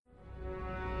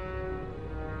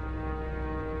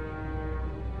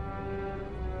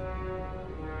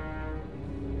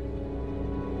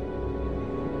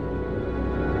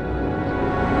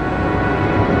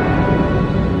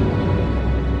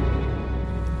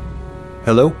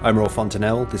Hello, I'm Ro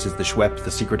Fontanelle. This is the Schwepp, the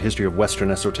Secret History of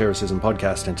Western Esotericism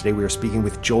podcast, and today we are speaking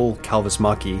with Joel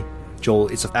Kalvesmaki. Joel,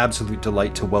 it's an absolute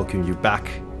delight to welcome you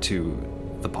back to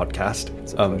the podcast.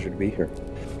 It's a pleasure to be here.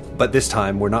 But this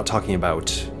time, we're not talking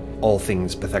about all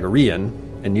things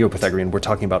Pythagorean and Neo-Pythagorean. We're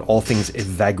talking about all things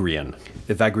Evagrian,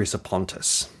 Evagrius of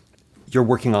Pontus. You're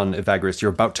working on Evagrius. You're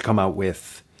about to come out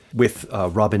with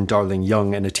Robin Darling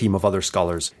Young and a team of other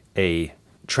scholars, a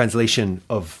translation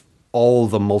of all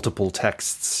the multiple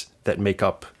texts that make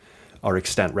up our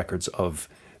extant records of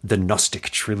the Gnostic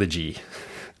Trilogy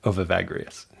of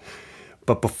Evagrius.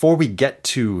 But before we get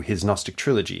to his Gnostic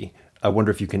Trilogy, I wonder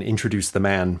if you can introduce the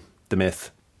man, the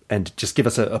myth, and just give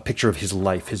us a picture of his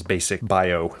life, his basic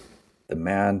bio. The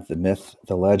man, the myth,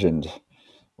 the legend.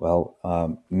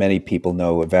 Well, many people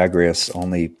know Evagrius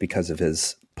only because of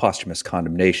his posthumous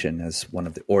condemnation as one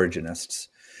of the Origenists.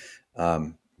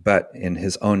 But in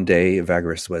his own day,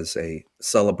 Evagrius was a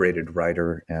celebrated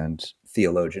writer and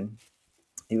theologian.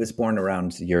 He was born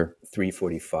around the year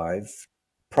 345,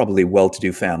 probably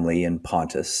well-to-do family in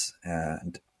Pontus,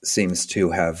 and seems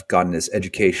to have gotten his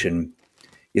education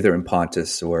either in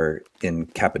Pontus or in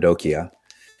Cappadocia,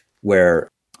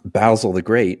 where Basil the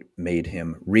Great made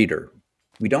him reader.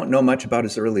 We don't know much about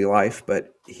his early life,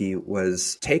 but he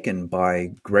was taken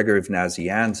by Gregory of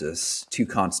Nazianzus to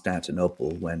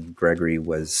Constantinople when Gregory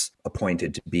was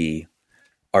appointed to be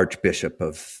Archbishop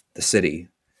of the city.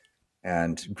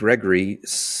 And Gregory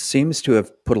seems to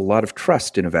have put a lot of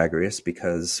trust in Evagrius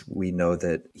because we know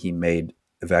that he made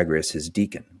Evagrius his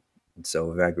deacon. And so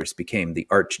Evagrius became the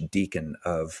archdeacon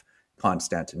of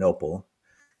Constantinople.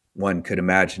 One could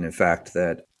imagine, in fact,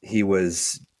 that he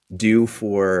was due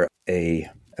for a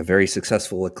very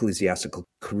successful ecclesiastical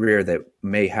career that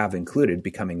may have included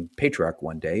becoming patriarch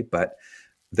one day, but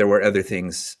there were other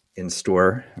things in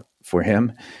store for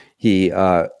him. He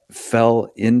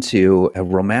fell into a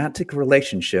romantic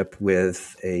relationship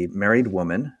with a married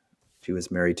woman. She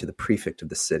was married to the prefect of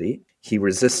the city. He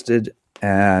resisted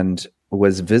and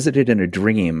was visited in a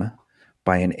dream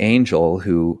by an angel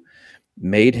who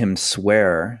made him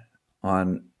swear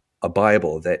on a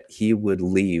Bible that he would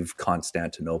leave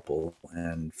Constantinople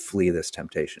and flee this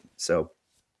temptation. So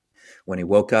when he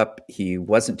woke up, he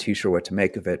wasn't too sure what to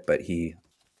make of it, but he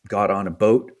got on a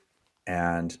boat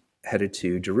and headed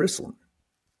to Jerusalem.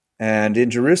 And in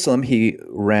Jerusalem, he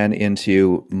ran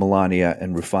into Melania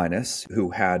and Rufinus, who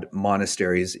had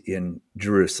monasteries in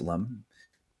Jerusalem.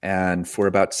 And for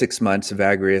about 6 months,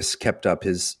 Evagrius kept up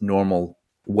his normal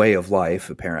way of life,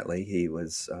 apparently. He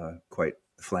was quite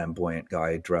flamboyant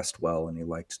guy, dressed well, and he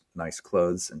liked nice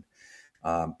clothes, and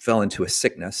fell into a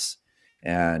sickness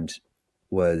and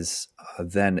was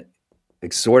then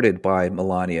exhorted by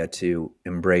Melania to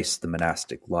embrace the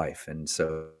monastic life. And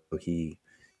so he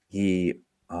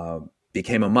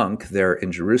became a monk there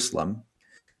in Jerusalem,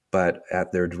 but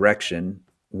at their direction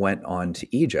went on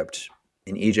to Egypt.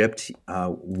 In Egypt,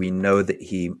 we know that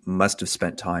he must have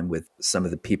spent time with some of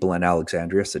the people in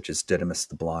Alexandria, such as Didymus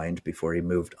the Blind, before he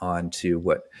moved on to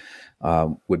what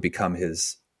would become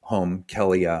his home,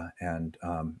 Kelia and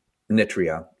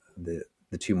Nitria,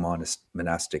 the two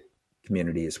monastic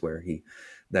communities where he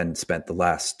then spent the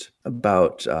last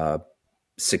about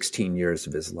 16 years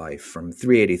of his life. From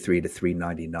 383 to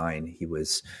 399, he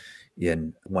was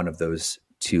in one of those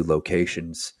two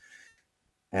locations.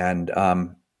 And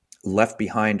left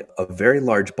behind a very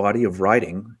large body of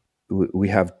writing. We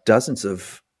have dozens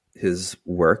of his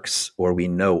works, or we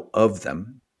know of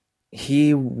them.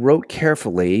 He wrote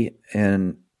carefully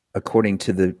and according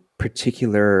to the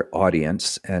particular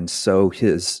audience, and so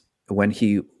when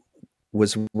he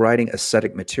was writing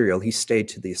ascetic material, he stayed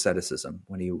to the asceticism.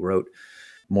 When he wrote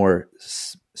more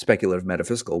speculative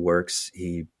metaphysical works,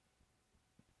 he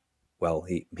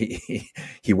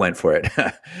went for it,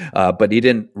 but he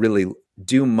didn't really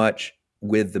do much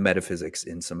with the metaphysics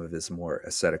in some of his more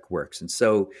ascetic works. And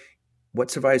so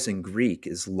what survives in Greek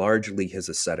is largely his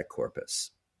ascetic corpus.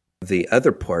 The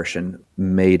other portion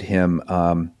made him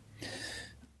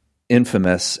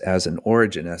infamous as an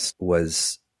Origenist,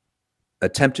 was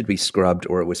attempted to be scrubbed,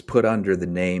 or it was put under the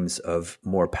names of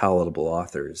more palatable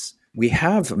authors. We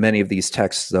have many of these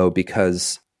texts, though,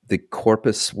 because the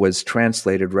corpus was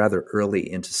translated rather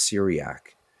early into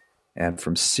Syriac. And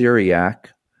from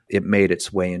Syriac, it made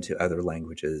its way into other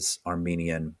languages,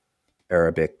 Armenian,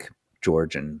 Arabic,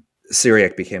 Georgian.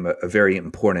 Syriac became a very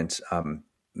important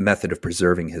method of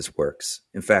preserving his works.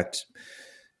 In fact,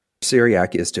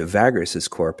 Syriac is to Evagrius'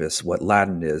 corpus what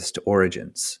Latin is to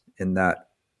Origen's, in that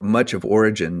much of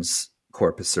Origen's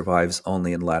corpus survives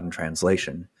only in Latin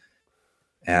translation,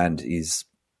 and he's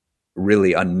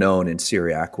really unknown in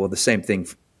Syriac. Well, the same thing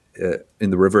in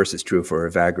the reverse is true for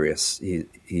Evagrius.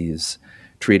 He's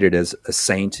treated as a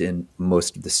saint in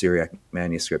most of the Syriac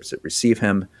manuscripts that receive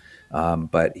him,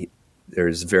 but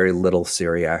there's very little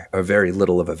Syriac or very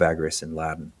little of Evagrius in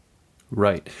Latin.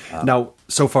 Right. Now,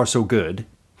 so far so good.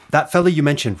 That fellow you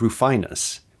mentioned,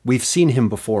 Rufinus, we've seen him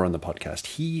before on the podcast.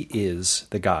 He is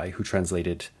the guy who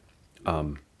translated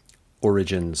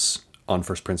Origen's On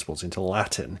First Principles into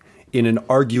Latin in an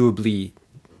arguably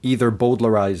either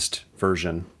Baudelarized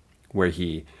version, where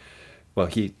he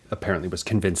apparently was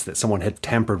convinced that someone had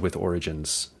tampered with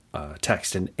Origen's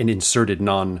text and inserted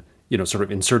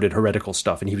inserted heretical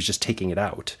stuff, and he was just taking it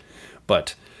out.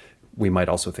 But we might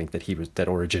also think that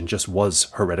Origen just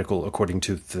was heretical according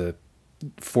to the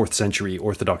 4th century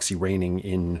Orthodoxy reigning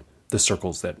in the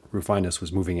circles that Rufinus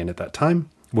was moving in at that time.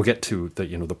 We'll get to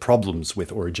the problems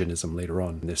with Origenism later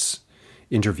on in this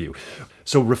interview.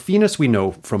 So Rufinus we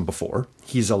know from before.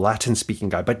 He's a Latin-speaking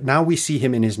guy, but now we see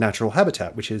him in his natural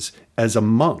habitat, which is as a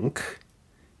monk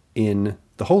in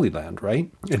the Holy Land,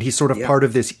 right? And he's sort of part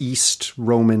of this East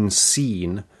Roman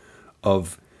scene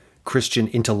of Christian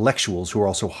intellectuals who are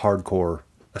also hardcore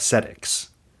ascetics.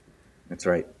 That's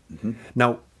right. Mm-hmm.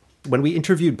 Now, when we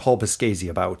interviewed Paul Pascasi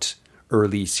about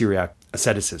early Syriac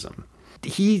asceticism,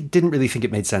 he didn't really think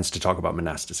it made sense to talk about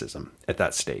monasticism at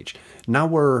that stage. Now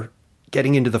we're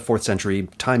getting into the 4th century,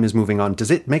 time is moving on.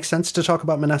 Does it make sense to talk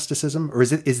about monasticism? Or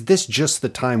is this just the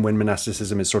time when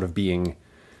monasticism is sort of being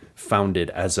founded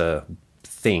as a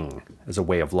thing, as a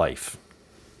way of life?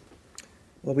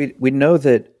 Well, we know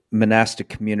that monastic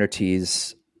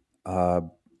communities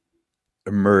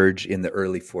emerge in the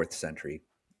early 4th century.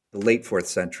 The late 4th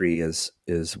century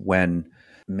is when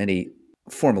many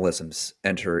formalisms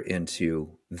enter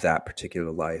into that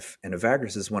particular life. And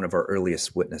Evagrius is one of our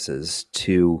earliest witnesses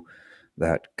to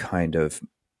that kind of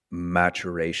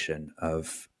maturation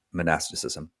of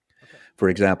monasticism. Okay. For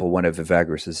example, one of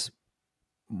Evagrius's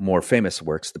more famous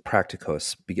works, the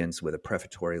Practicos, begins with a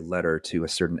prefatory letter to a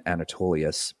certain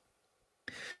Anatolius.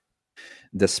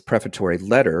 This prefatory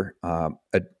letter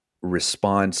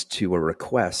responds to a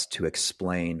request to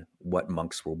explain what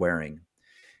monks were wearing.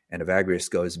 And Evagrius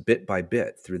goes bit by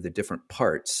bit through the different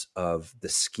parts of the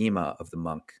schema of the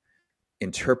monk,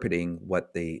 interpreting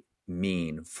what they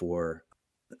mean for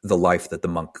the life that the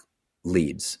monk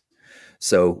leads.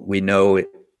 So we know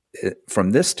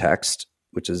from this text,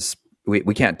 which is,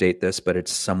 we can't date this, but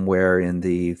it's somewhere in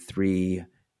the 380s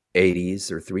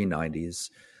or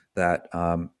 390s, that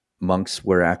monks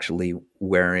were actually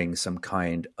wearing some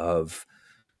kind of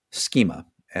schema.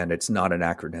 And it's not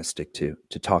anachronistic to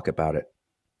talk about it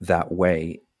that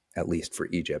way, at least for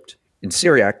Egypt. In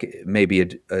Syriac, it may be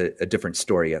a different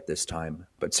story at this time,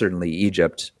 but certainly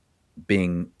Egypt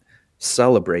being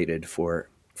celebrated for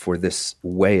this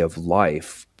way of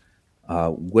life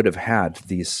would have had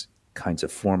these kinds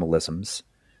of formalisms.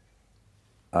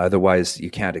 Otherwise, you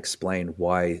can't explain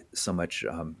why so much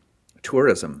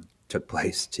tourism took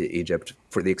place to Egypt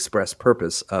for the express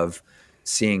purpose of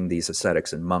seeing these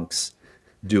ascetics and monks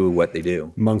do what they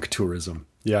do. Monk tourism,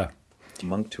 yeah.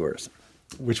 Monk tourism.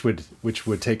 Which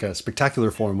would take a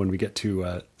spectacular form when we get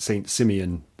to Saint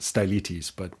Simeon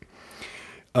Stylites, but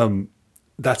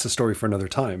that's a story for another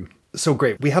time. So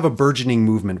great, we have a burgeoning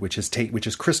movement which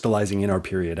is crystallizing in our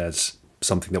period as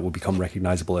something that will become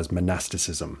recognizable as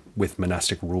monasticism, with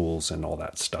monastic rules and all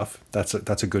that stuff. That's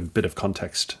a good bit of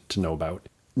context to know about.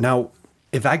 Now,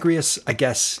 Evagrius, I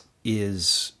guess,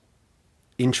 is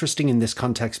interesting in this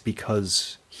context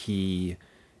because he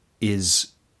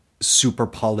is super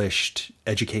polished,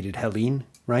 educated Hellene,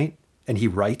 right? And he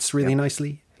writes really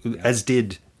nicely, as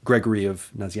did Gregory of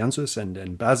Nazianzus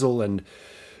and Basil. And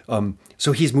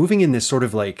so he's moving in this sort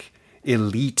of like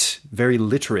elite, very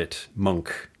literate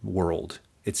monk world,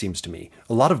 it seems to me.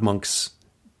 A lot of monks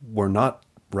were not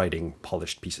writing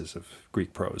polished pieces of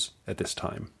Greek prose at this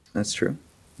time. That's true.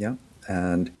 Yeah.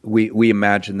 And we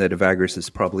imagine that Evagrius is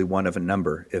probably one of a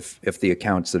number, if the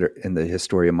accounts that are in the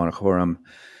Historia Monachorum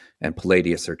and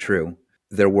Palladius are true.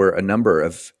 There were a number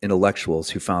of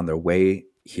intellectuals who found their way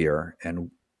here,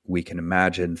 and we can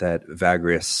imagine that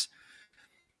Evagrius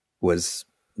was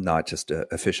not just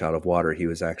a fish out of water. He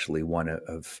was actually one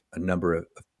of a number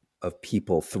of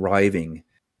people thriving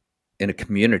in a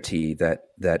community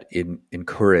that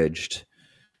encouraged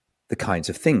the kinds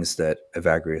of things that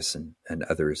Evagrius and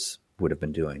others would have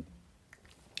been doing.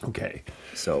 Okay.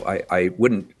 So I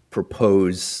wouldn't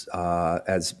propose,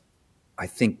 as I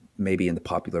think maybe in the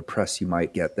popular press you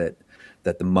might get,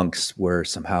 that the monks were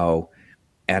somehow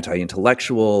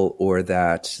anti-intellectual, or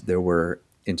that there were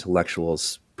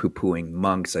intellectuals poo-pooing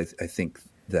monks. I think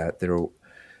that there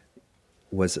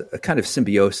was a kind of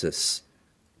symbiosis,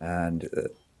 and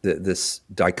this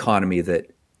dichotomy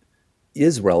that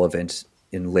is relevant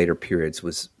in later periods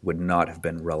would not have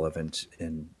been relevant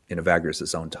in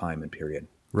Evagrius' own time and period.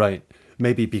 Right.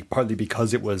 Maybe partly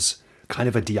because it was kind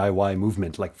of a DIY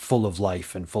movement, like full of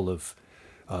life and full of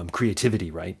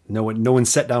creativity, right? No one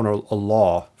set down a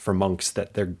law for monks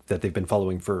that they've been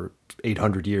following for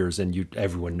 800 years, and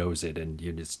everyone knows it, and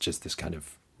it's just this kind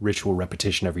of ritual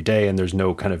repetition every day, and there's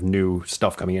no kind of new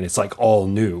stuff coming in. It's like all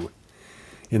new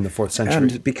in the 4th century.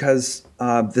 And because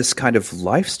this kind of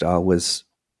lifestyle was,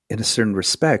 in a certain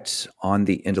respect, on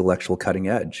the intellectual cutting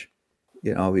edge.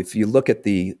 If you look at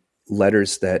the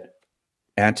letters that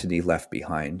Antony left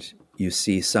behind, you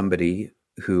see somebody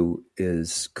who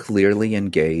is clearly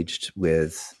engaged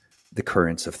with the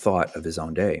currents of thought of his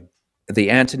own day. The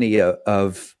Antony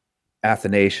of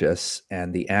Athanasius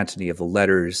and the Antony of the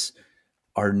letters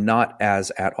are not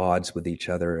as at odds with each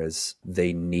other as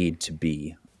they need to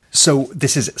be. So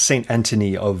this is Saint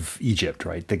Antony of Egypt,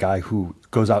 right? The guy who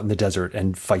goes out in the desert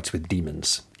and fights with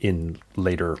demons in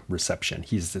later reception.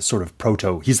 He's the sort of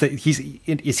is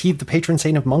he the patron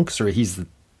saint of monks, or he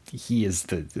is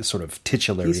the sort of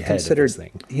titular head of this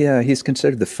thing? Yeah, he's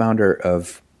considered the founder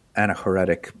of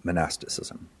anachoretic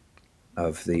monasticism,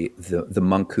 of the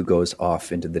monk who goes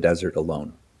off into the desert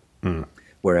alone.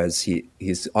 Whereas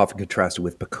he's often contrasted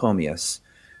with Pachomius,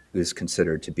 who is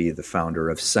considered to be the founder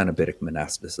of Cenobitic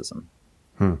monasticism.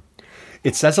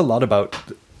 It says a lot about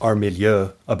our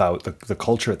milieu, about the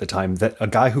culture at the time, that a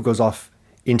guy who goes off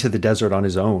into the desert on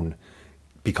his own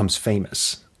becomes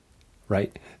famous,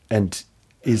 right? And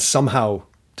is somehow,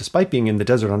 despite being in the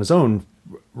desert on his own,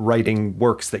 writing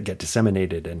works that get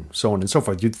disseminated and so on and so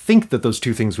forth. You'd think that those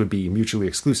two things would be mutually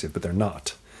exclusive, but they're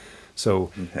not.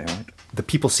 So the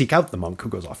people seek out the monk who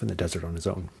goes off in the desert on his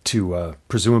own to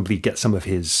presumably get some of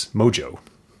his mojo.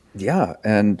 Yeah,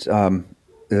 and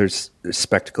there's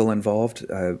spectacle involved.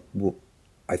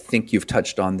 I think you've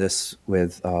touched on this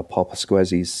with Paul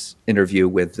Pasquesi's interview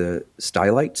with the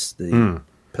Stylites, the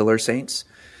pillar saints.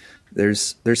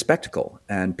 There's spectacle,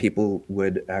 and people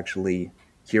would actually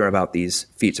hear about these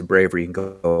feats of bravery and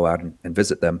go out and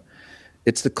visit them.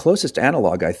 It's the closest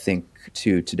analog, I think,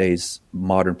 to today's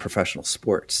modern professional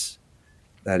sports.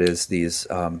 That is, these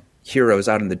heroes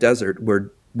out in the desert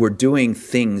were doing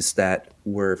things that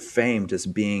were famed as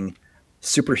being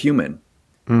superhuman,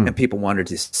 and people wanted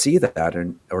to see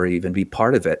that or even be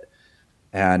part of it.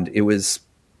 And it was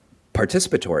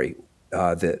participatory.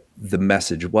 The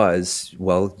message was,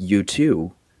 well, you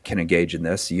too can engage in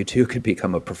this. You too could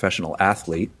become a professional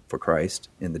athlete for Christ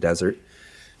in the desert.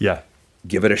 Yeah.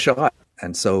 Give it a shot.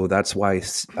 And so that's why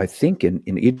I think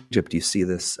in Egypt you see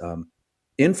this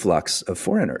influx of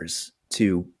foreigners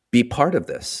to be part of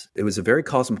this. It was a very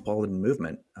cosmopolitan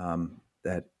movement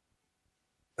that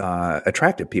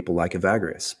attracted people like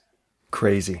Evagrius.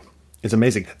 Crazy. It's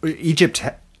amazing. Egypt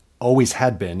always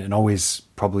had been and always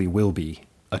probably will be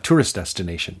a tourist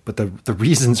destination, but the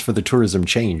reasons for the tourism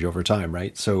change over time,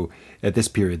 right? So at this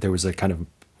period, there was a kind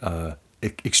of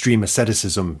extreme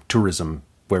asceticism tourism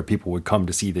where people would come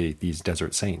to see these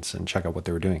desert saints and check out what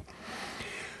they were doing.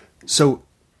 So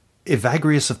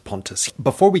Evagrius of Pontus,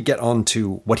 before we get on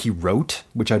to what he wrote,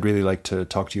 which I'd really like to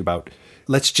talk to you about,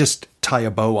 let's just tie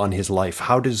a bow on his life.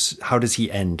 How does he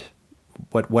end?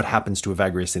 What happens to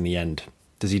Evagrius in the end?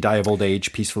 Does he die of old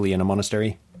age peacefully in a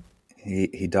monastery?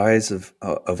 He dies of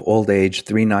old age.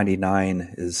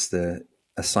 399 is the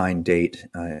assigned date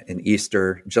in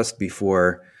Easter, just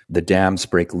before the dams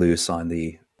break loose on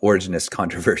the Origenist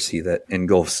controversy that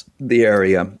engulfs the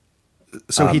area.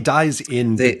 So he dies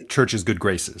in the church's good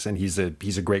graces, and he's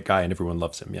a great guy, and everyone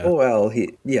loves him. Yeah. Well,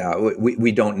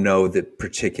 we don't know the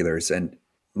particulars, and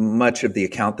much of the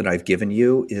account that I've given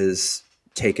you is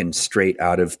taken straight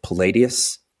out of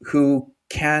Palladius, who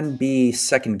can be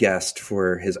second guessed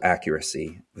for his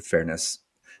accuracy, with fairness.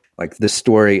 Like the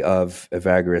story of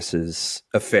Evagrius's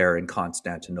affair in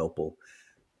Constantinople.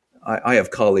 I have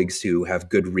colleagues who have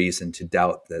good reason to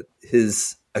doubt that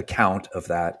his account of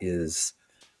that is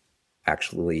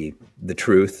actually the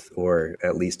truth, or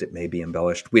at least it may be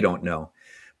embellished. We don't know.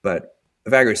 But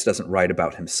Evagrius doesn't write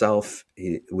about himself.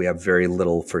 We have very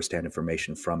little firsthand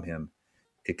information from him.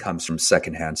 It comes from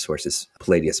secondhand sources,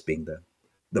 Palladius being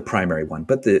the primary one.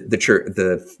 But the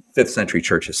 5th century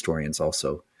church historians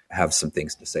also have some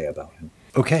things to say about him.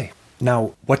 Okay.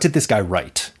 Now, what did this guy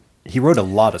write? He wrote a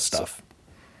lot of stuff.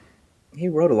 He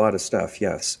wrote a lot of stuff,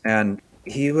 yes. And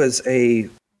he was a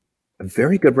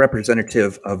very good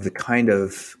representative of the kind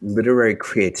of literary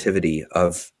creativity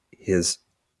of his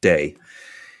day.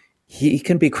 He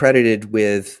can be credited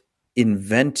with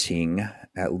inventing,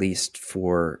 at least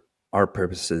for our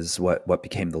purposes, what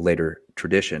became the later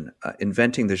tradition,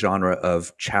 inventing the genre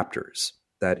of chapters.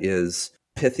 That is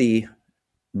pithy,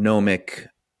 gnomic,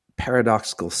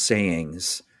 paradoxical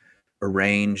sayings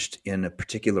arranged in a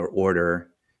particular order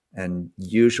and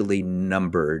usually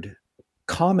numbered,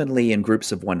 commonly in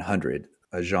groups of 100,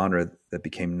 a genre that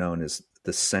became known as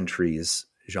the centuries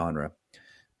genre.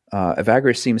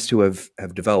 Evagrius seems to have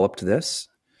developed this,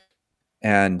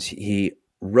 and he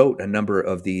wrote a number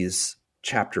of these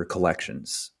chapter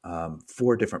collections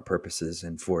for different purposes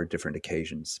and for different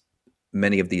occasions.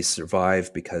 Many of these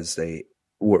survive because they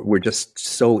were just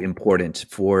so important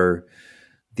for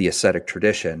the ascetic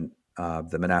tradition,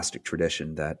 the monastic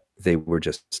tradition, that they were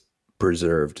just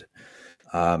preserved.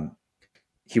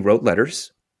 He wrote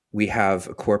letters. We have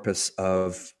a corpus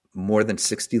of more than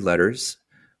 60 letters,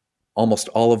 almost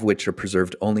all of which are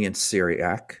preserved only in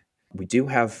Syriac. We do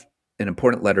have an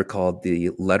important letter called the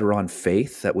Letter on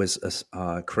Faith that was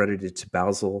credited to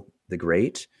Basil the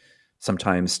Great,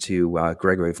 sometimes to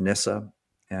Gregory of Nyssa,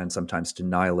 and sometimes to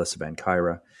Nihilus of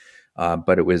Ancyra.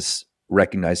 But it was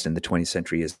recognized in the 20th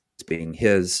century as being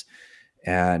his,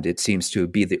 and it seems to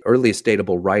be the earliest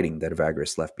datable writing that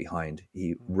Evagrius left behind.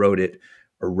 He wrote it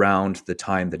around the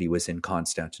time that he was in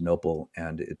Constantinople,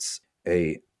 and it's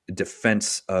a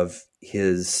defense of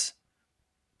his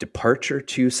departure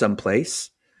to some place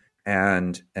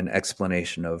and an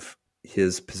explanation of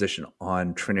his position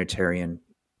on Trinitarian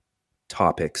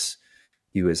topics.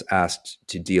 He was asked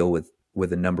to deal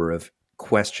with a number of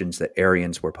questions that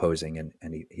Arians were posing,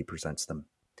 and he presents them.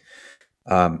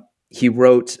 He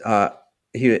wrote,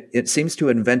 it seems to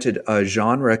have invented a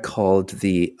genre called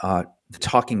the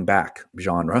talking back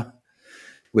genre,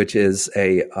 which is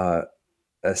a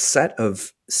set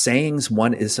of sayings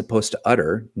one is supposed to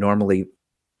utter, normally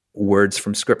words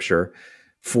from Scripture,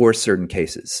 for certain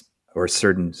cases or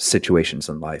certain situations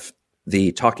in life.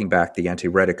 The talking back, the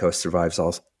antireticos, survives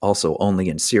also only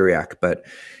in Syriac, but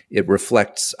it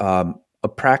reflects a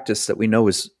practice that we know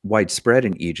is widespread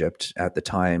in Egypt at the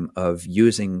time of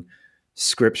using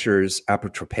Scriptures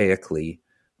apotropaically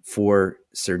for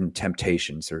certain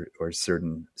temptations or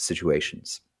certain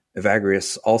situations.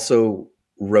 Evagrius also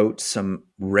wrote some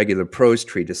regular prose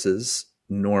treatises,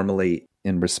 normally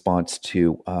in response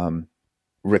to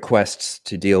requests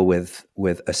to deal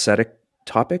with ascetic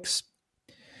topics.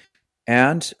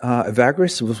 And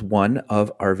Evagrius was one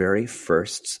of our very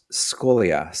first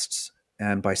scholiasts.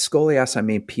 And by scholiasts, I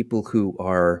mean people who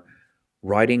are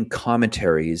writing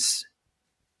commentaries,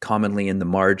 commonly in the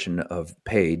margin of the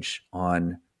page,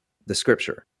 on the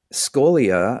Scripture.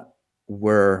 Scholia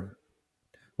were,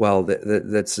 well,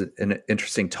 that's an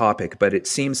interesting topic, but it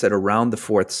seems that around the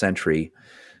 4th century,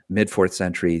 mid-4th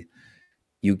century,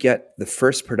 you get the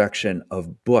first production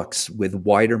of books with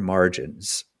wider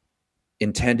margins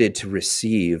intended to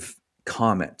receive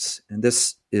comments. And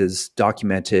this is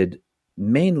documented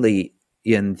mainly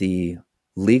in the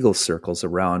legal circles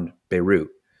around Beirut.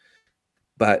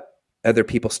 But other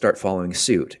people start following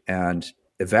suit. And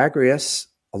Evagrius,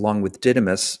 along with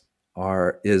Didymus,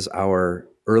 is our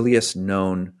earliest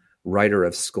known writer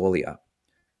of scholia.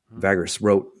 Evagrius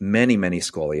wrote many, many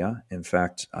scholia. In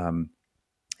fact,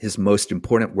 his most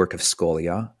important work of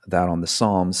scholia, that on the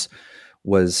Psalms,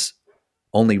 was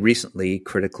only recently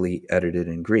critically edited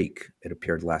in Greek. It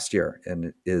appeared last year, and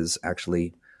it is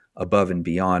actually above and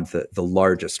beyond the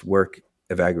largest work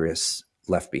Evagrius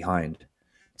left behind.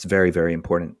 It's very, very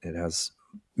important. It has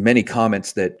many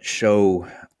comments that show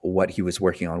what he was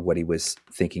working on, what he was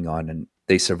thinking on, and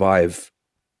they survive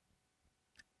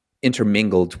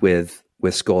intermingled with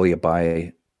scholia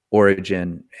by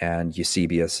Origen and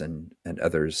Eusebius and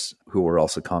others who were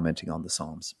also commenting on the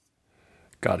Psalms.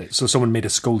 Got it. So someone made a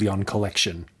scholion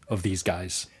collection of these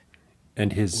guys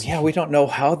and his... Yeah, we don't know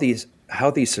how these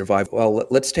survive. Well,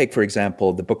 let's take, for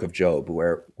example, the book of Job,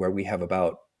 where we have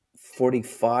about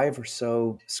 45 or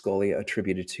so scholia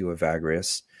attributed to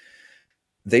Evagrius.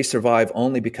 They survive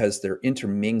only because they're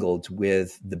intermingled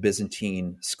with the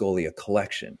Byzantine scholia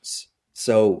collections.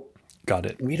 So got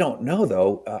it. We don't know,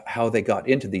 though, how they got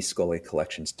into these scholia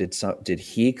collections. Did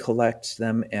he collect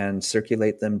them and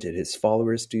circulate them? Did his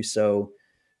followers do so?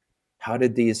 How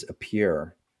did these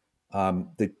appear?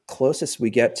 The closest we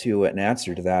get to an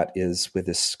answer to that is with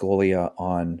this scholia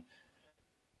on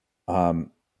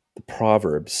the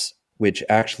Proverbs, which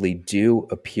actually do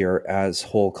appear as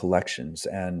whole collections.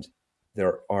 And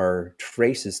there are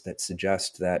traces that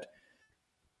suggest that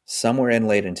somewhere in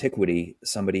late antiquity,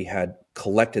 somebody had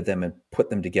collected them and put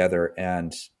them together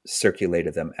and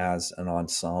circulated them as an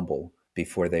ensemble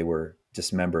before they were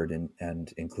dismembered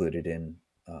and included in,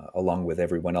 along with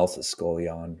everyone else's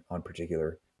scholia on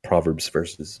particular Proverbs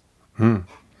verses.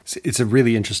 It's a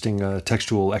really interesting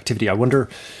textual activity. I wonder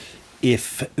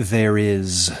if there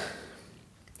is,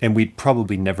 and we'd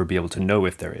probably never be able to know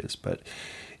if there is, but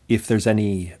if there's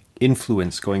any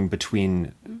influence going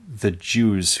between the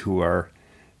Jews who are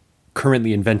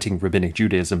currently inventing rabbinic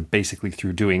Judaism basically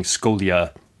through doing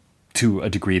scholia to a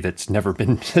degree that's never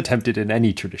been attempted in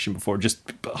any tradition before,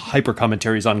 just hyper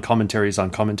commentaries on commentaries on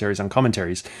commentaries on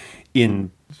commentaries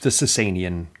in the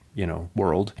Sasanian,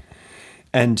 world.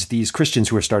 And these Christians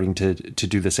who are starting to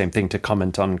do the same thing, to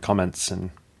comment on comments and,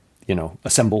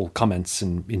 assemble comments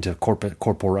and into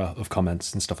corpora of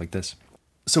comments and stuff like this.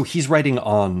 So he's writing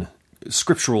on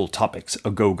scriptural topics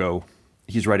a go-go.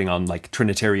 He's writing on like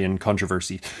Trinitarian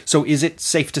controversy. So is it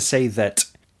safe to say that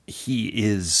he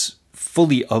is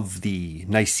fully of the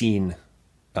Nicene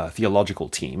theological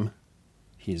team?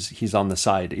 He's on the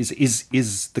side.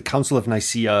 Is the Council of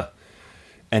Nicaea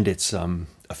and its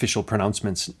official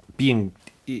pronouncements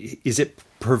is it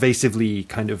pervasively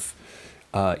kind of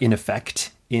in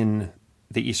effect in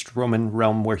the East Roman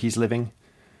realm where he's living?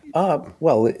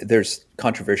 Well, there's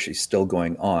controversy still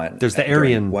going on. There's the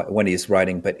Arian when he's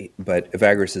writing, but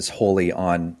Evagrius is wholly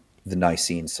on the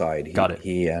Nicene side. Got it.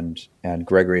 He and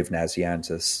Gregory of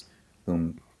Nazianzus,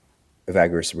 whom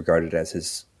Evagrius regarded as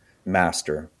his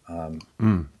master.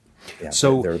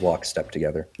 So they're lockstep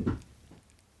together.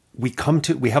 We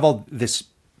have all this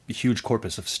huge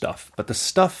corpus of stuff, but the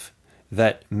stuff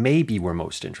that maybe we're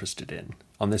most interested in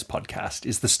on this podcast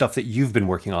is the stuff that you've been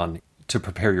working on to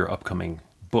prepare your upcoming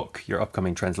book, your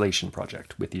upcoming translation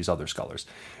project with these other scholars,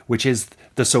 which is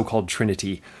the so-called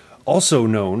Trinity, also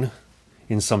known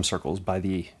in some circles by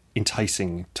the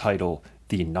enticing title,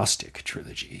 the Gnostic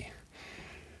Trilogy.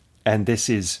 And this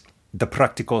is the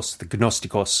Practicos, the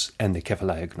Gnosticos, and the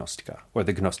Kephalaia Gnostica, or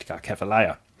the Gnostica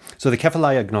Kephalaia. So the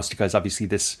Kephalaia Gnostica is obviously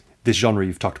this genre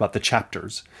you've talked about, the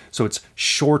chapters. So it's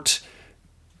short,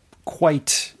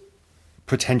 quite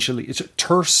potentially, it's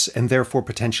terse and therefore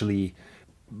potentially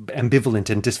ambivalent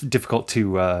and difficult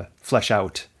to flesh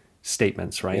out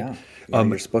statements, right? Yeah,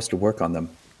 you're supposed to work on them.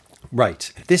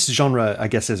 Right. This genre, I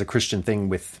guess, as a Christian thing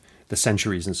with the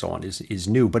centuries and so on is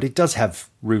new, but it does have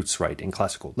roots, right, in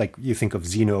classical. Like you think of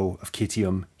Zeno of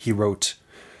Citium, he wrote,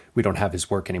 we don't have his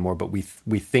work anymore, but we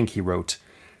think he wrote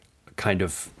a kind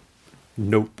of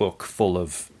notebook full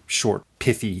of short,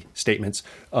 pithy statements.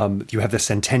 You have the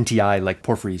Sententii, like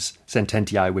Porphyry's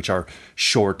Sententii, which are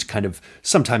short, kind of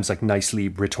sometimes like nicely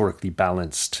rhetorically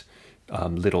balanced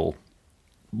little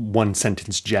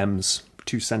one-sentence gems,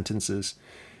 2 sentences.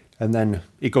 And then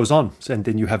it goes on. And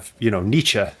then you have,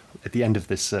 Nietzsche at the end of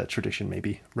this tradition,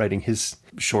 maybe, writing his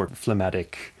short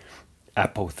phlegmatic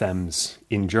apothegms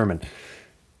in German.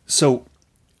 So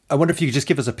I wonder if you could just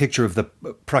give us a picture of the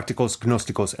Practicos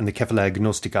Gnosticos and the Kephalaia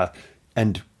Gnostica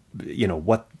and,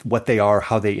 what they are,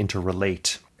 how they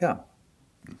interrelate. Yeah,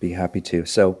 be happy to.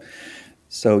 So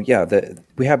yeah,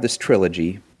 we have this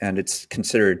trilogy, and it's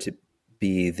considered to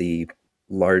be the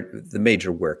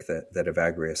major work that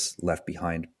Evagrius left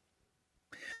behind.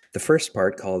 The first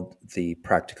part, called the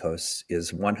Practicos,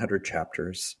 is 100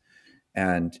 chapters,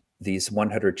 and these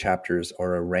 100 chapters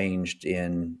are arranged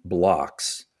in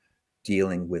blocks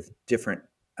dealing with different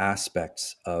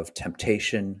aspects of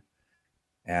temptation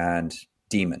and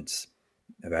demons.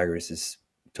 Evagrius is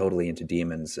totally into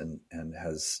demons and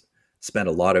has spent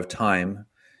a lot of time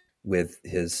with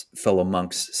his fellow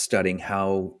monks studying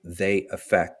how they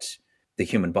affect the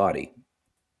human body.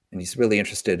 And he's really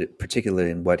interested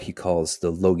particularly in what he calls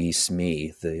the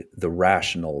logismi, the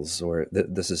rationals, or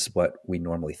this is what we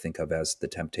normally think of as the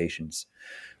temptations.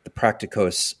 The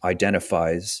Practicos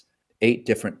identifies 8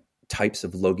 different types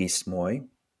of logismoi,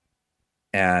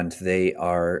 and they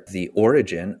are the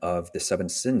origin of the 7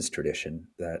 sins tradition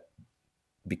that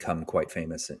become quite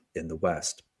famous in the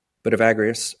West. But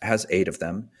Evagrius has 8 of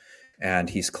them, and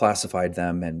he's classified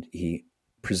them, and he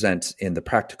presents in the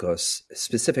Practicos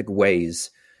specific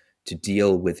ways to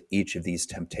deal with each of these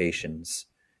temptations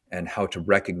and how to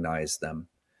recognize them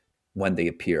when they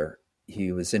appear.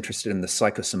 He was interested in the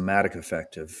psychosomatic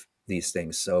effect of these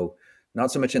things. So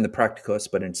not so much in the Practicos,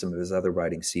 but in some of his other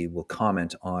writings, he will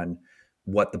comment on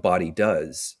what the body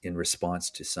does in response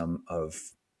to some of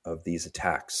these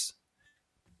attacks.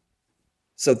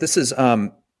 So this is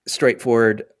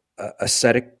straightforward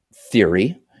ascetic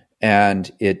theory,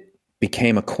 and it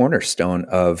became a cornerstone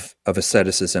of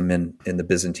asceticism in the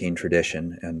Byzantine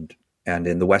tradition and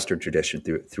in the Western tradition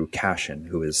through Cassian,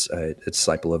 who is a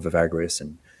disciple of Evagrius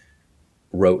and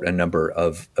wrote a number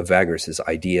of Evagrius's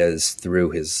ideas through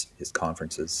his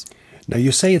conferences. Now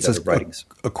you say it's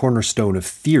a cornerstone of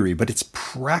theory, but it's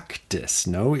practice,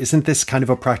 no? Isn't this kind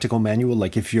of a practical manual?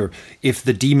 Like if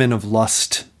the demon of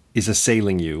lust is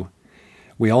assailing you.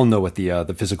 We all know what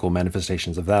the physical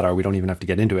manifestations of that are. We don't even have to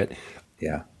get into it.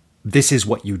 Yeah. This is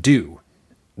what you do.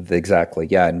 Exactly.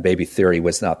 Yeah. And maybe theory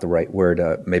was not the right word.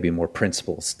 Maybe more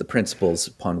principles, the principles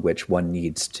upon which one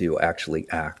needs to actually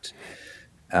act.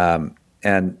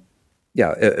 And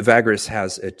yeah, Evagrius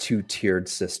has a two-tiered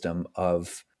system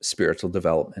of spiritual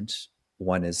development.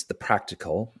 One is the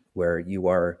practical, where you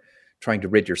are trying to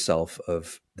rid yourself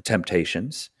of the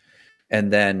temptations.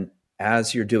 And then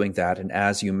as you're doing that and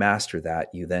as you master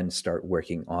that, you then start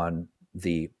working on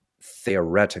the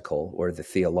theoretical or the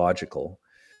theological,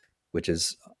 which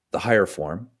is the higher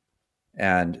form.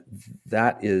 And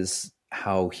that is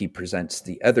how he presents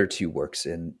the other two works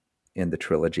in the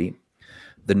trilogy.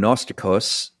 The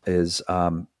Gnosticos is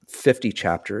 50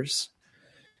 chapters,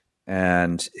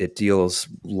 and it deals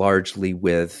largely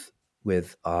with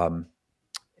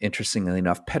interestingly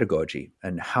enough, pedagogy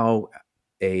and how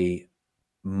a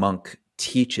monk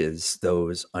teaches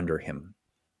those under him,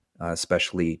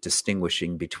 especially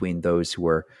distinguishing between those who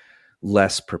are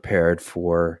less prepared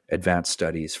for advanced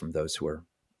studies from those who are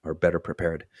better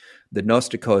prepared. The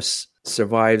Gnosticos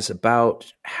survives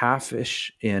about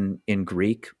half-ish in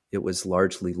Greek. It was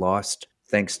largely lost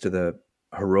thanks to the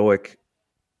heroic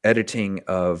editing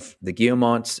of the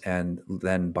Guillemonts and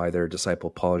then by their disciple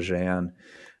Paul Jehan.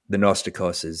 The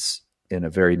Gnosticos is in a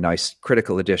very nice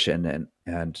critical edition,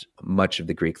 and much of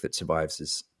the Greek that survives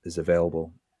is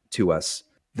available to us.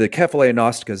 The Kephalaia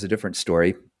Gnostica is a different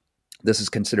story. This is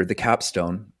considered the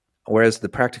capstone, whereas the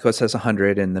Practicos has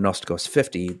 100 and the Gnosticos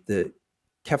 50. The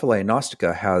Kephalaia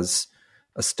Gnostica has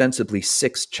ostensibly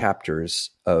 6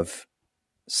 chapters of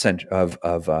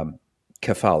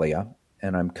Kephalia,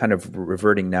 and I'm kind of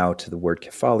reverting now to the word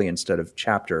Kephalia instead of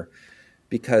chapter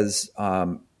because,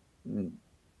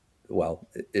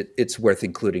 it's worth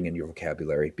including in your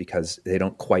vocabulary because they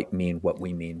don't quite mean what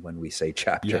we mean when we say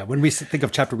chapter. Yeah, when we think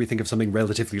of chapter, we think of something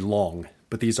relatively long,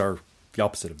 but these are the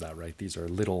opposite of that, right? These are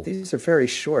little. These are very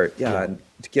short, yeah. And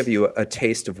to give you a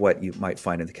taste of what you might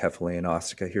find in the Kephalaia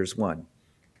Gnostica, here's one.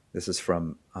 This is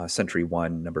from Century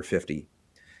 1, number 50.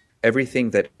 Everything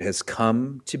that has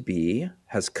come to be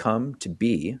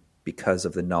because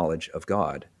of the knowledge of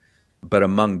God. But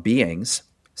among beings,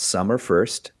 some are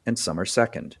first and some are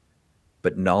second.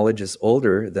 But knowledge is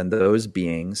older than those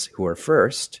beings who are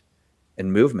first,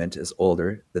 and movement is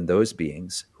older than those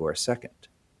beings who are second.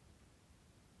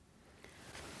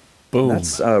 Boom.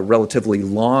 That's a relatively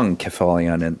long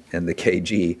Kephalion in the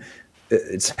KG.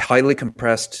 It's highly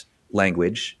compressed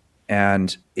language.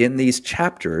 And in these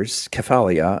chapters,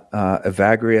 Kephalia,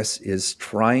 Evagrius is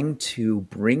trying to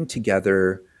bring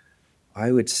together,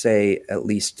 I would say, at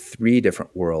least 3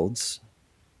 different worlds.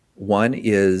 One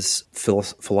is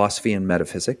philosophy and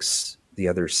metaphysics, the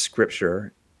other is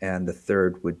scripture, and the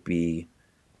third would be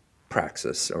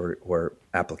praxis or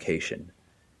application.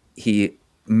 He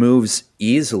moves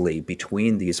easily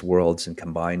between these worlds and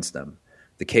combines them.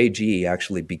 The KG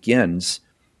actually begins,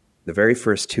 the very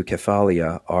first 2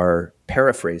 Kephalia are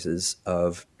paraphrases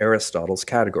of Aristotle's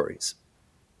categories,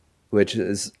 which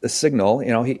is a signal.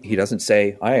 He doesn't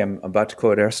say, I am about to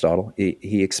quote Aristotle.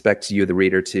 He expects you, the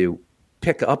reader, to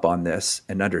pick up on this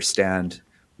and understand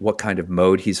what kind of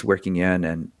mode he's working in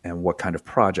and what kind of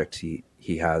project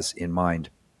he has in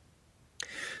mind.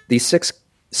 These 6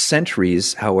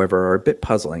 centuries, however, are a bit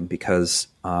puzzling because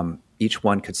each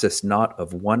one consists not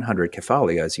of 100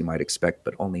 Kephalia, as you might expect,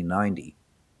 but only 90.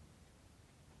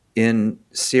 In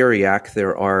Syriac,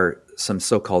 there are some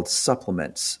so-called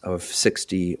supplements of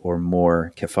 60 or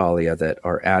more Kephalia that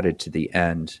are added to the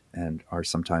end and are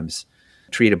sometimes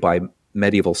treated by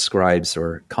medieval scribes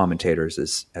or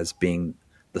commentators as being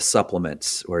the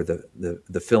supplements or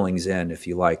the fillings in, if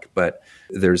you like. But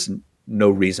there's no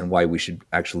reason why we should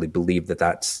actually believe that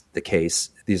that's the case.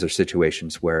 These are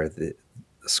situations where the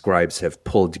scribes have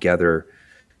pulled together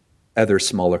other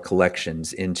smaller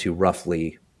collections into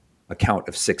roughly a count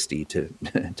of 60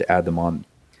 to add them on.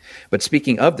 But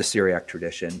speaking of the Syriac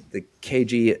tradition, the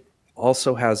KG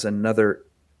also has another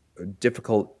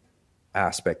difficult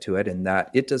aspect to it in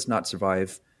that it does not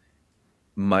survive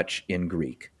much in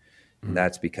Greek. And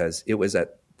that's because it was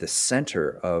at the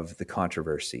center of the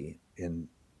controversy in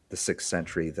the 6th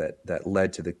century that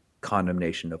led to the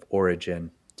condemnation of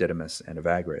Origen, Didymus, and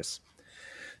Evagrius.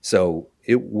 So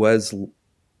it was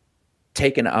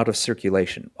taken out of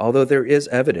circulation, although there is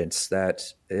evidence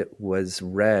that it was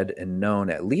read and known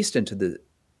at least into the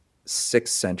 6th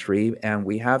century, and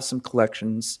we have some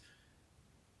collections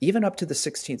even up to the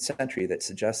 16th century that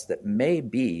suggest that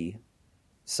maybe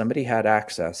somebody had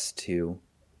access to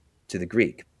the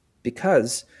Greek,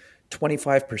 because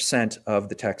 25% of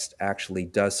the text actually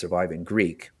does survive in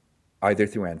Greek. either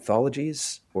through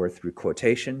anthologies or through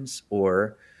quotations,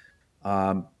 or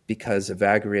because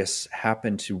Evagrius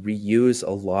happened to reuse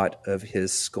a lot of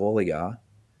his scholia,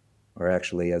 or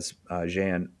actually, as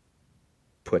Jean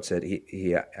puts it,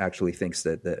 he actually thinks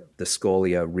that the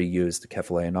scholia reused the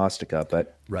Kephalaia Gnostica,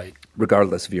 but Right.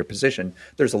 regardless of your position,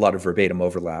 there's a lot of verbatim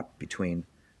overlap between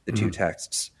the two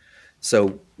texts.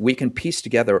 So we can piece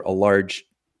together a large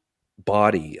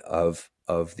body of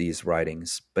these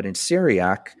writings. But in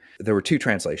Syriac, there were two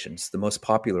translations, the most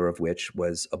popular of which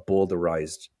was a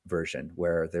bowdlerized version,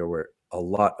 where there were a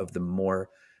lot of the more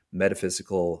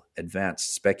metaphysical,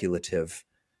 advanced, speculative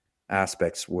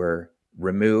aspects were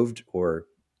removed or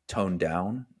toned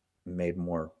down, made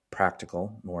more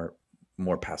practical,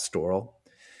 more pastoral.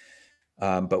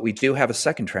 But we do have a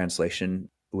second translation,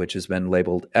 which has been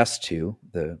labeled S2,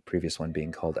 the previous one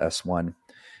being called S1.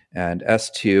 And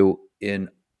S2, in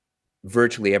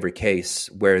virtually every case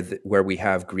where we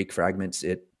have Greek fragments,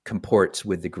 it comports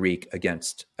with the Greek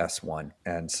against S1.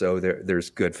 And so there's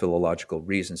good philological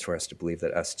reasons for us to believe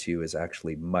that S2 is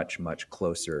actually much, much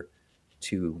closer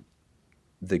to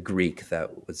the Greek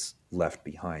that was left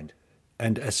behind.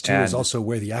 And S2 is also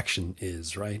where the action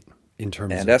is, right?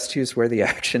 S2 is where the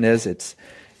action is.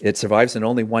 It survives in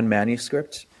only one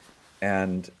manuscript.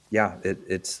 And yeah,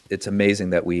 it's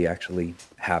amazing that we actually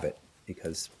have it,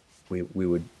 because we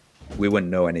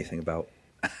wouldn't know anything about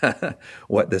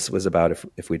what this was about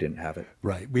if we didn't have it.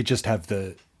 Right. We just have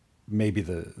maybe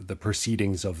the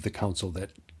proceedings of the council that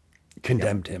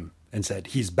condemned him and said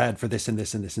he's bad for this and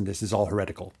this and this and this is all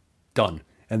heretical. Done.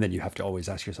 And then you have to always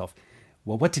ask yourself,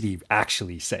 well, what did he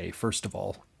actually say, first of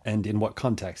all? And in what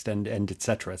context, and et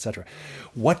cetera, et cetera.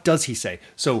 What does he say?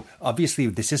 So obviously,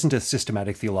 this isn't a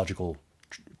systematic theological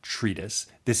treatise.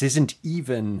 This isn't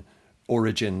even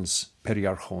Origen's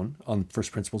Periarchon on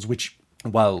first principles, which,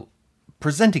 while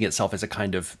presenting itself as a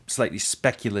kind of slightly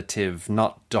speculative,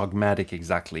 not dogmatic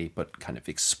exactly, but kind of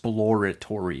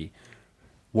exploratory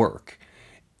work,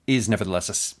 is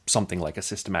nevertheless something like a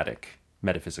systematic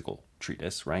metaphysical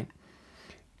treatise, right?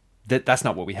 That's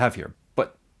not what we have here.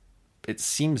 But it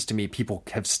seems to me people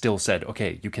have still said,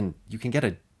 okay, you can get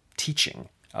a teaching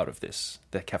out of this,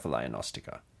 the Kephalaia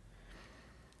Gnostica.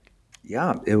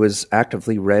 Yeah, it was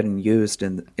actively read and used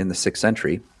in the 6th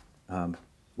century.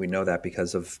 We know that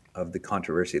because of the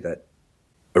controversy that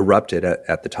erupted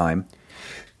at the time.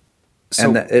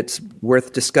 And it's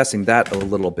worth discussing that a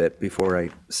little bit before I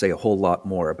say a whole lot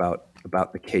more about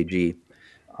the KG.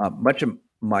 Much of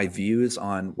my views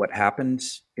on what happened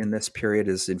in this period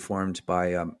is informed by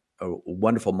a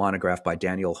wonderful monograph by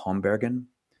Daniel Hombergen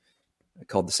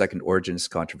called The Second Origenist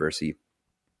Controversy.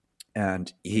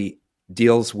 And he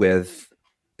deals with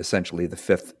essentially the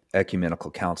Fifth Ecumenical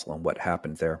Council and what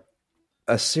happened there.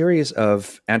 A series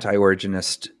of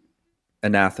anti-Origenist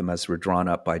anathemas were drawn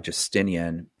up by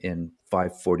Justinian in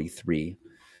 543.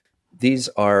 These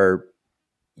are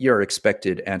your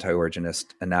expected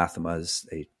anti-Origenist anathemas.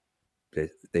 They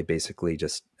basically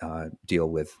just deal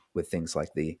with things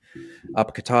like the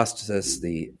apokatastasis,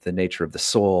 the nature of the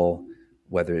soul,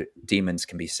 whether demons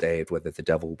can be saved, whether the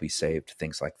devil will be saved,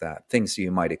 things like that. Things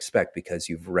you might expect because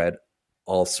you've read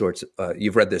all sorts.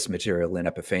 You've read this material in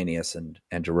Epiphanius and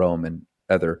Jerome and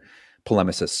other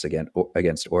polemicists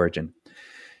against Origen.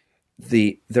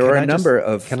 There are a number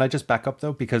of. Can I just back up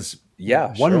though? Because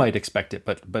one might expect it,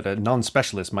 but a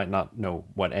non-specialist might not know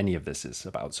what any of this is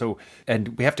about. So,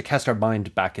 and we have to cast our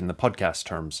mind back in the podcast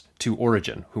terms to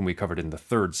Origen, whom we covered in the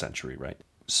 3rd century, right?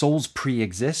 Souls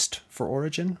pre-exist for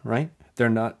Origen, right? They're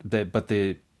not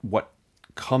what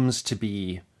comes to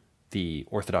be the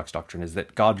Orthodox doctrine is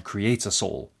that God creates a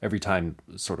soul every time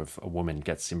sort of a woman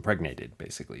gets impregnated,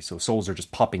 basically. So souls are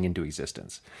just popping into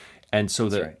existence. And so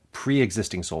the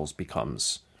pre-existing souls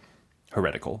becomes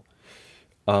heretical.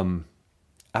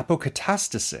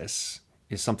 Apokatastasis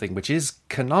is something which is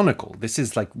canonical. This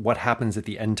is like what happens at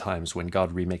the end times when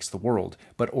God remakes the world.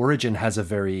 But Origen has a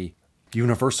very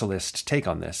universalist take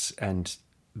on this. And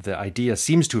the idea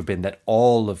seems to have been that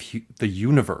all of the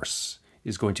universe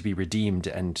is going to be redeemed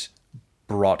and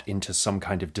brought into some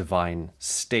kind of divine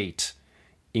state,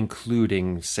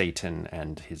 including Satan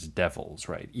and his devils,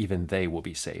 right? Even they will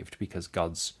be saved because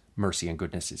God's mercy and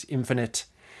goodness is infinite.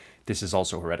 This is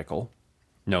also heretical.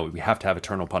 No, we have to have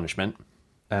eternal punishment.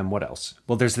 And what else?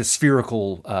 Well, there's this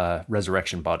spherical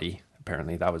resurrection body.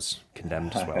 Apparently that was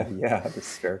condemned as well. Yeah, the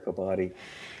spherical body.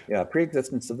 Yeah,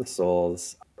 pre-existence of the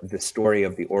souls. The story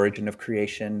of the origin of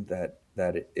creation, that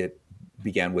it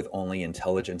began with only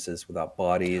intelligences without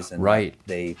bodies. And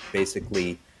they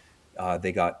basically,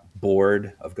 they got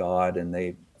bored of God,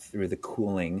 and through the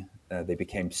cooling, they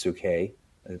became psyche,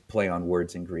 play on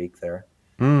words in Greek there.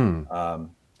 You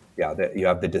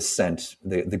have the descent,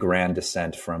 the grand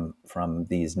descent from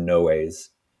these noes.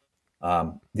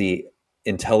 The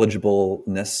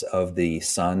intelligibleness of the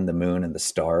sun, the moon, and the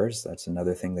stars. That's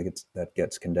another thing that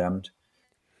gets condemned.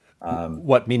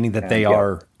 What, meaning that And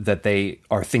yeah, they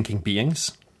are thinking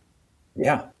beings?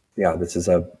 yeah. This is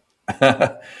a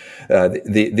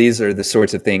these are the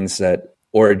sorts of things that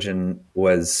Origen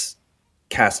was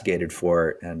castigated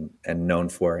for and known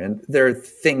for, and they're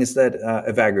things that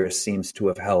Evagrius seems to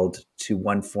have held to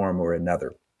one form or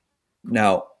another.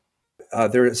 Now,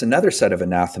 there is another set of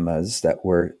anathemas that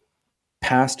were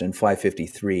passed in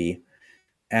 553,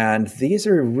 and these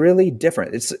are really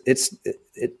different.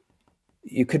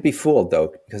 You could be fooled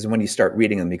though, because when you start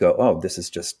reading them, you go, "Oh, this is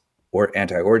just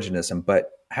anti-Origenism."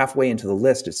 But halfway into the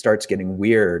list, it starts getting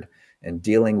weird and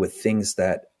dealing with things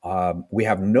that we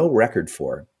have no record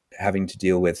for, having to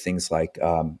deal with things like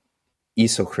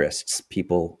isochrists,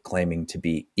 people claiming to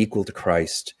be equal to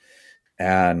Christ,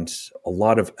 and a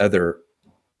lot of other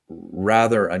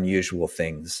rather unusual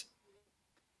things.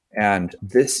 And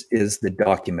this is the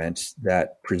document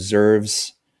that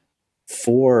preserves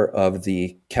 4 of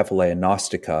the Kephalae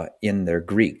Gnostica in their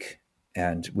Greek.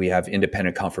 And we have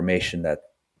independent confirmation that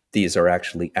these are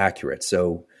actually accurate.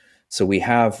 So we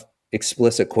have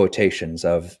explicit quotations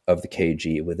of the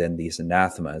KG within these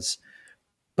anathemas.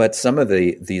 But some of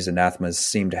these anathemas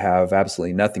seem to have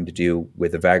absolutely nothing to do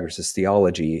with Evagrius'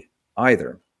 theology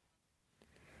either.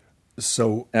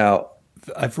 So Now,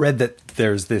 I've read that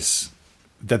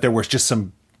that there was just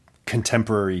some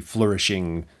contemporary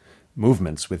flourishing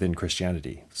movements within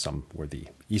Christianity. Some were the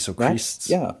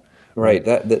isochrists. Right.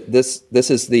 This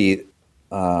is the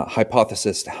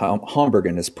hypothesis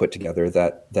Hombergen has put together,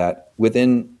 that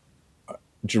within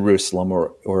Jerusalem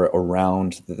or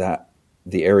around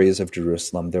the areas of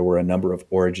Jerusalem, there were a number of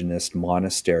Origenist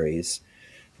monasteries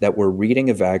that were reading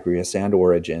Evagrius and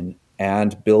Origen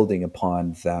and building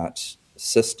upon that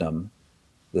system,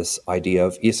 this idea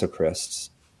of isochrists.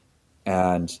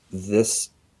 And this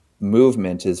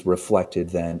movement is reflected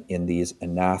then in these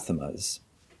anathemas,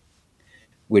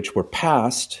 which were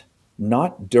passed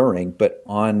not during, but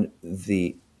on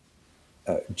the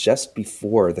just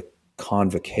before the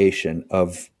convocation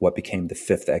of what became the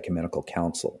Fifth Ecumenical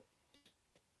Council.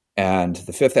 And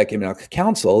the Fifth Ecumenical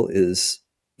Council is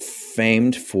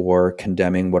famed for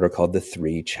condemning what are called the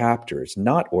 3 chapters,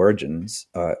 not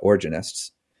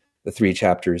Origenists, the 3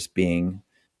 chapters being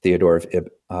Theodore of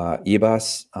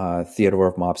Ibas, Theodore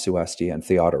of Mopsuestia, and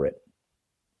Theodoret.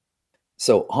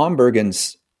 So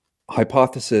Hombergen's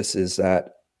hypothesis is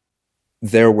that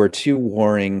there were 2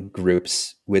 warring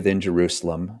groups within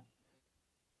Jerusalem,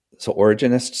 so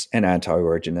Origenists and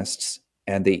anti-Origenists,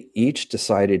 and they each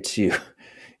decided to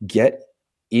get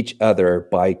each other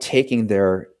by taking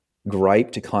their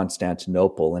gripe to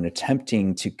Constantinople and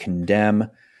attempting to condemn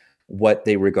what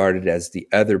they regarded as the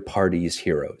other party's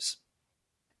heroes.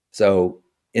 So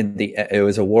it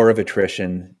was a war of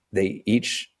attrition. They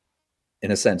each, in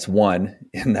a sense, won,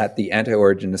 in that the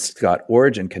anti-Origenists got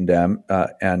Origen condemned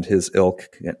and his ilk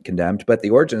condemned, but the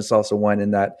Origenists also won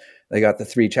in that they got the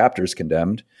 3 chapters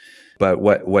condemned. But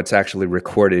what's actually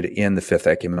recorded in the Fifth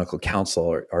Ecumenical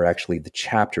Council are actually the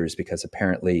chapters, because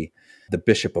apparently the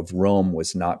Bishop of Rome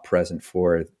was not present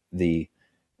for the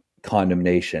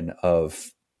condemnation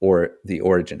of the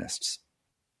Origenists.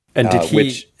 And did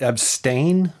he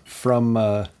abstain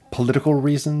from political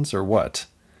reasons, or what?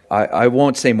 I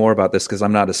won't say more about this because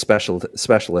I'm not a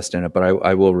specialist in it, but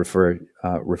I will refer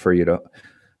you to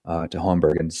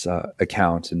Hombergen's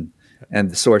account, and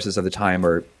the sources of the time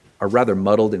are rather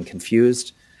muddled and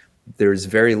confused. There's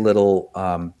very little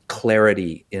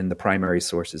clarity in the primary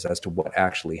sources as to what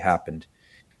actually happened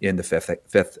in the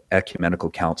Fifth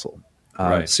Ecumenical Council.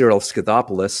 Right. Cyril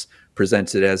Scythopoulos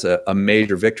presents it as a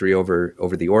major victory over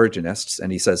the Origenists,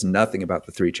 and he says nothing about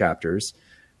the 3 chapters,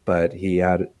 but he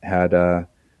had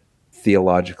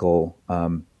theological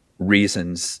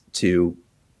reasons to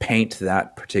paint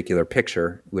that particular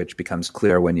picture, which becomes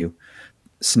clear when you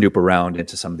snoop around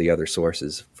into some of the other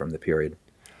sources from the period.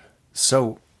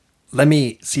 So let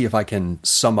me see if I can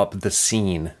sum up the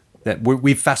scene that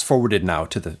we've fast forwarded now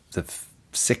to the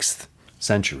 6th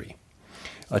century,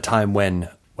 a time when,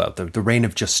 well, the reign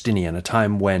of Justinian, a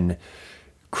time when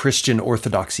Christian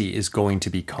orthodoxy is going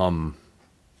to become,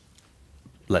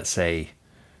 let's say,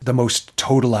 the most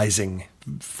totalizing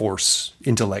force,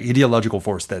 ideological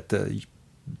force that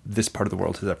this part of the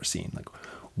world has ever seen. Like,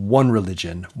 one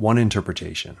religion, one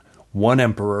interpretation, one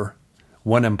emperor,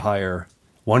 one empire,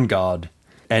 one God,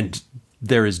 and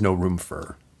there is no room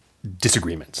for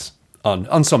disagreements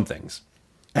on some things.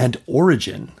 And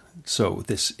Origen, so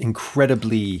this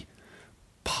incredibly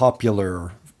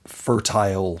popular,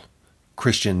 fertile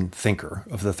Christian thinker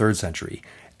of the 3rd century.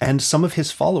 And some of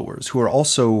his followers who are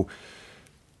also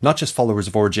not just followers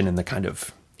of Origen in the kind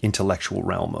of intellectual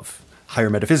realm of higher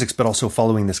metaphysics, but also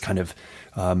following this kind of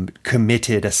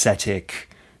committed ascetic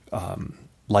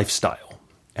lifestyle,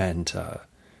 and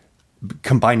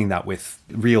combining that with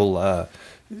real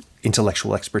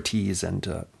intellectual expertise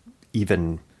and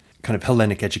even kind of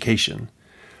Hellenic education.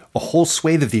 A whole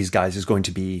swathe of these guys is going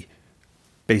to be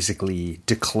basically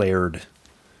declared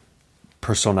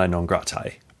personae non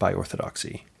gratae by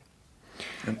Orthodoxy.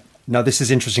 Now, this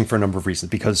is interesting for a number of reasons,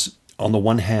 because on the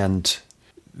one hand,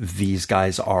 these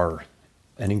guys are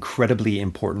an incredibly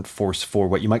important force for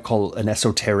what you might call an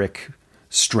esoteric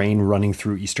strain running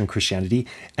through Eastern Christianity.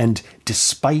 And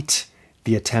despite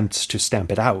the attempts to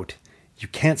stamp it out, you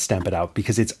can't stamp it out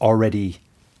because it's already,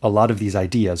 a lot of these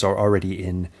ideas are already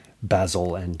in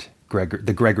Basil and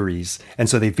the Gregories. And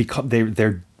so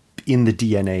they're in the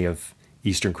DNA of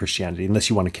Eastern Christianity, unless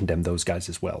you want to condemn those guys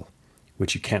as well,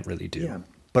 which you can't really do. Yeah.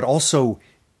 But also,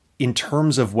 in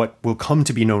terms of what will come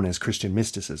to be known as Christian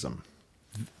mysticism,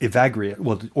 Evagrius,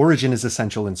 well, Origen is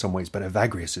essential in some ways, but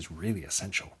Evagrius is really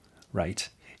essential, right?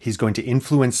 He's going to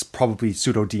influence probably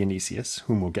Pseudo-Dionysius,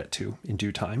 whom we'll get to in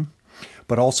due time.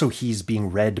 But also he's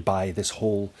being read by this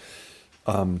whole,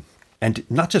 and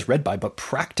not just read by, but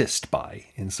practiced by,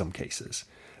 in some cases,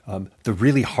 the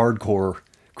really hardcore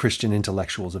Christian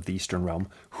intellectuals of the Eastern realm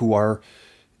who are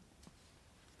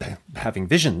having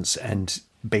visions and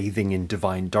bathing in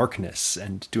divine darkness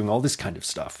and doing all this kind of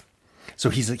stuff. So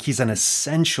he's an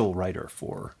essential writer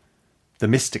for the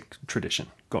mystic tradition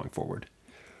going forward.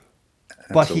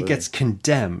 Absolutely. But he gets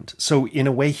condemned. So in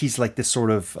a way, he's like this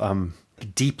sort of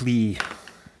deeply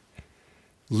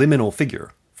liminal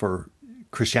figure for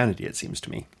Christianity, it seems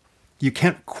to me. You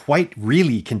can't quite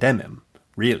really condemn him,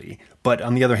 really. But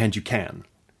on the other hand, you can.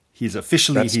 He's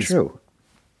officially true.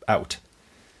 Out.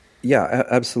 Yeah,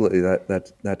 absolutely.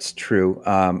 That's true.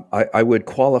 I would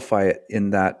qualify it in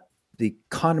that the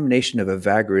condemnation of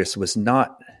Evagrius was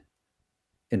not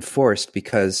enforced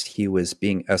because he was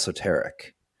being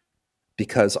esoteric,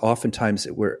 because oftentimes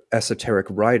it were esoteric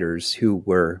writers who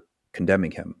were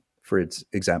condemning him. For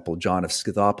example, John of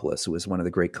Scythopolis, who was one of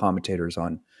the great commentators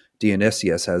on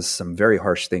Dionysius, has some very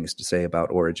harsh things to say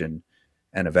about Origen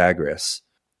and Evagrius.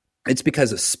 It's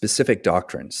because of specific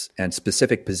doctrines and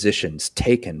specific positions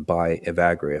taken by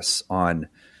Evagrius on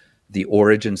the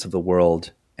origins of the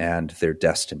world and their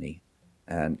destiny.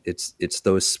 And it's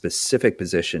those specific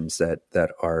positions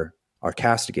that are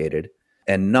castigated,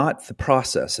 and not the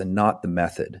process and not the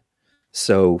method.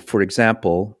 So, for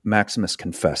example, Maximus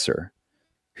Confessor,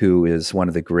 who is one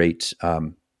of the great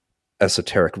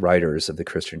esoteric writers of the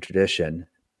Christian tradition,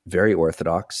 very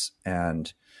orthodox,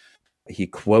 and he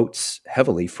quotes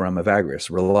heavily from Evagrius,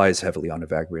 relies heavily on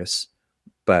Evagrius,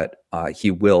 but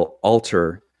he will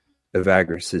alter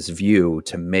Evagrius's view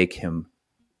to make him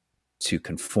to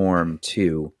conform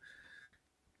to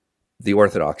the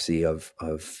orthodoxy of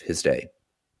his day.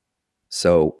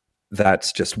 So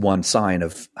that's just one sign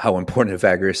of how important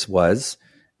Evagrius was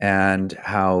and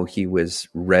how he was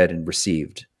read and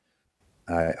received.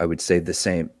 I would say the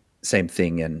same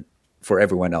thing for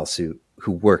everyone else who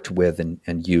worked with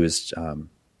and used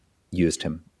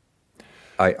him.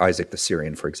 Isaac the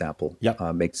Syrian, for example,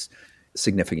 makes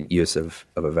significant use of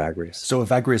Evagrius. So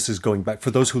Evagrius is going back,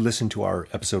 for those who listened to our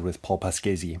episode with Paul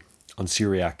Pasquesi on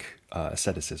Syriac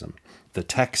asceticism, the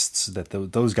texts that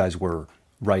those guys were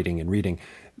writing and reading,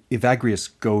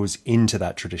 Evagrius goes into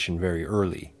that tradition very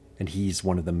early, and he's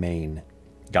one of the main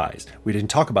guys. We didn't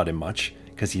talk about him much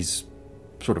because he's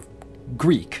sort of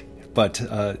Greek, but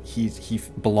he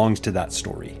belongs to that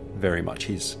story very much.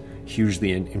 He's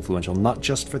hugely influential, not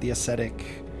just for the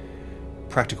ascetic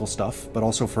practical stuff, but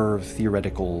also for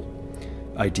theoretical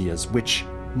ideas, which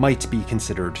might be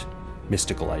considered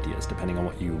mystical ideas, depending on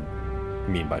what you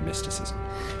mean by mysticism.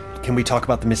 Can we talk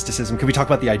about the mysticism? Can we talk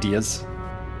about the ideas